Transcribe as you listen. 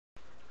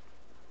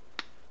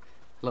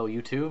Hello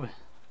YouTube,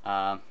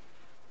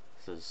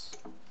 this is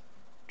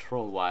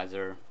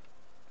Trollweiser,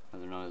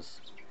 otherwise known as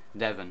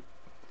Devin,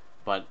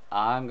 but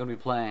I'm going to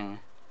be playing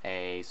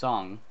a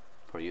song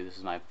for you. This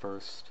is my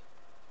first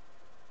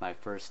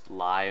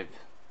live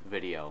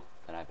video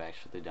that I've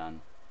actually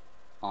done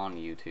on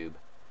YouTube.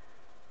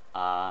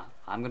 I'm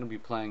going to be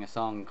playing a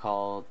song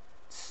called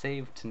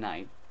Save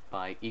Tonight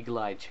by Eagle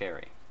Eye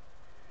Cherry.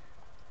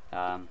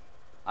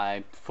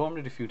 I performed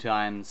it a few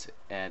times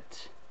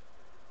at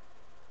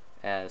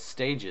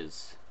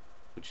Stages,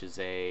 which is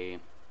I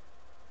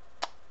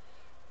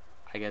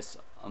guess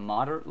a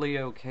moderately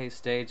okay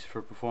stage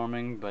for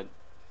performing, but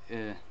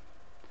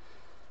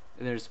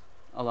there's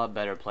a lot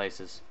better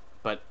places.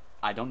 But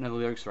I don't know the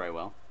lyrics very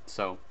well,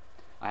 so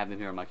I have them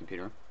here on my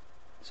computer,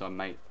 so I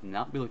might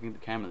not be looking at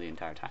the camera the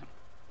entire time,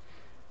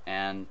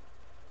 and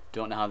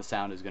don't know how the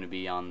sound is going to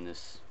be on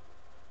this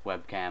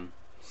webcam,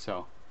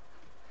 so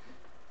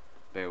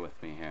bear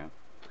with me here.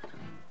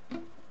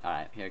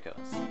 Alright, here it goes.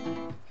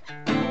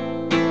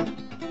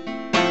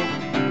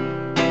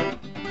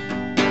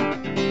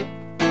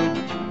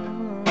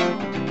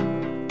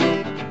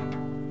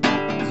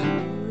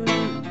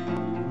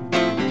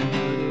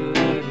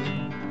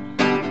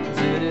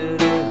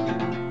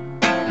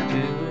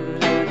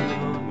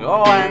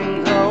 Go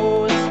and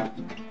close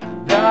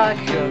the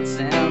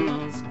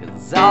curtains,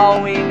 'cause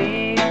all we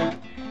need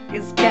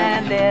is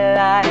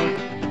candlelight,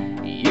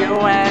 you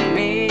and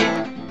me,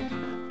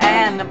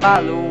 and a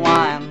bottle of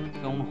wine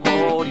gonna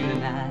hold you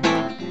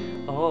tonight.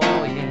 Oh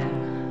yeah.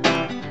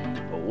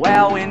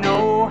 Well, we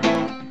know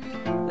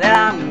that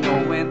I'm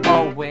going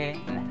away,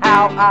 and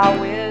how I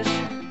wish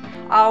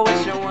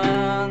you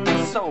weren't.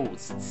 So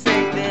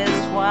take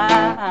this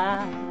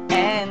wine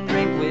and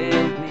drink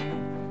with me.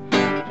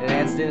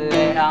 Let's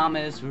delay our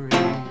misery.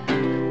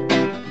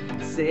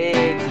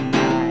 Save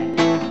tonight.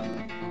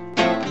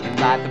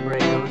 Invite the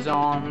break of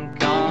dawn.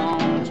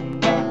 Come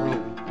tomorrow.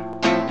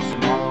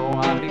 Tomorrow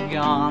I'll be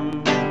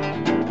gone.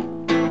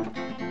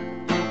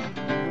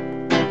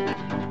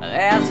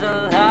 There's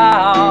a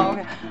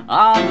log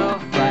on the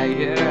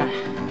fire,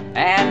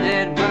 and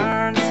it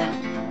burns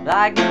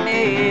like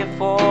me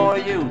for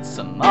you.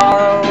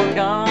 Tomorrow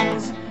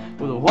comes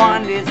with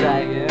one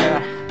desire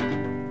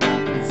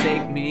to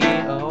take me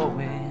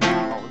away.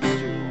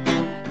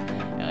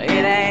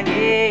 It ain't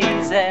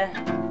easy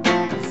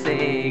to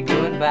say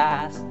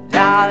goodbye, so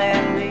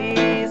darling,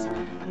 please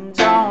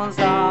don't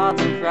start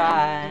to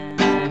cry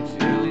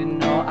until you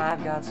know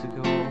I've got to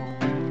go.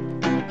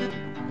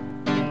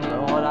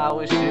 Lord, I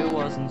wish it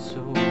wasn't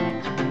so.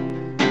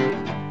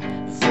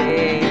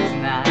 Save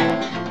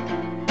tonight.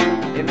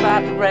 If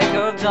at the break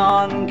of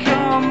dawn,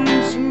 come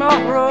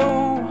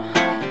tomorrow,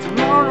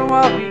 tomorrow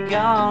I'll be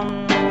gone.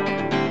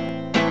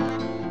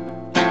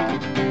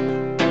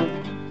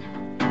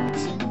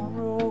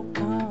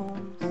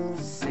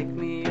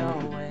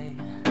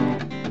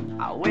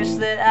 I wish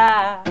that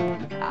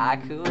I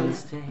could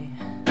stay,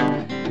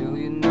 till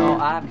you know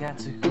I've got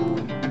to go.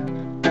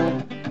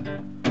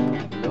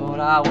 Lord,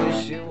 I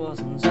wish it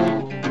wasn't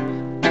so.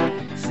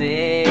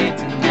 Save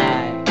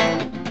tonight.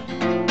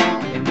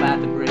 If at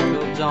the break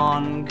of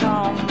dawn,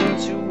 come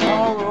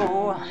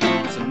tomorrow,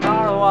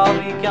 tomorrow I'll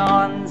be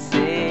gone.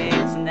 Save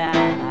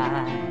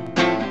tonight.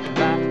 If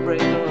at the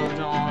break of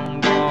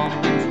dawn, come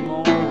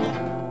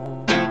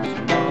tomorrow,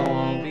 tomorrow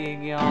I'll be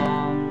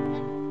gone.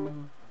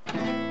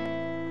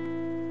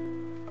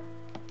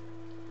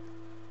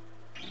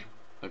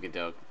 Okay,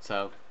 dope.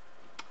 So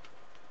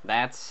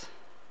that's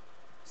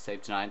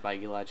Save Tonight by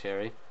Eagle Eye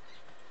Cherry.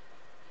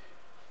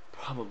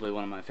 Probably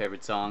one of my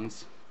favorite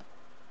songs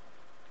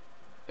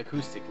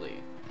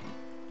acoustically.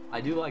 I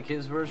do like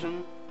his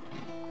version.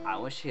 I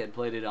wish he had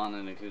played it on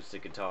an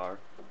acoustic guitar,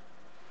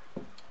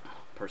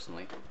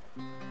 personally,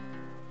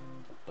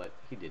 but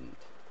he didn't.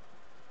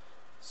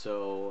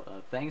 So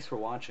thanks for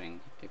watching,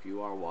 if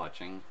you are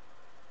watching,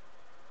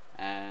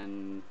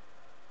 and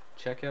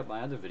check out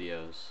my other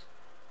videos.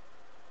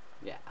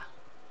 Yeah.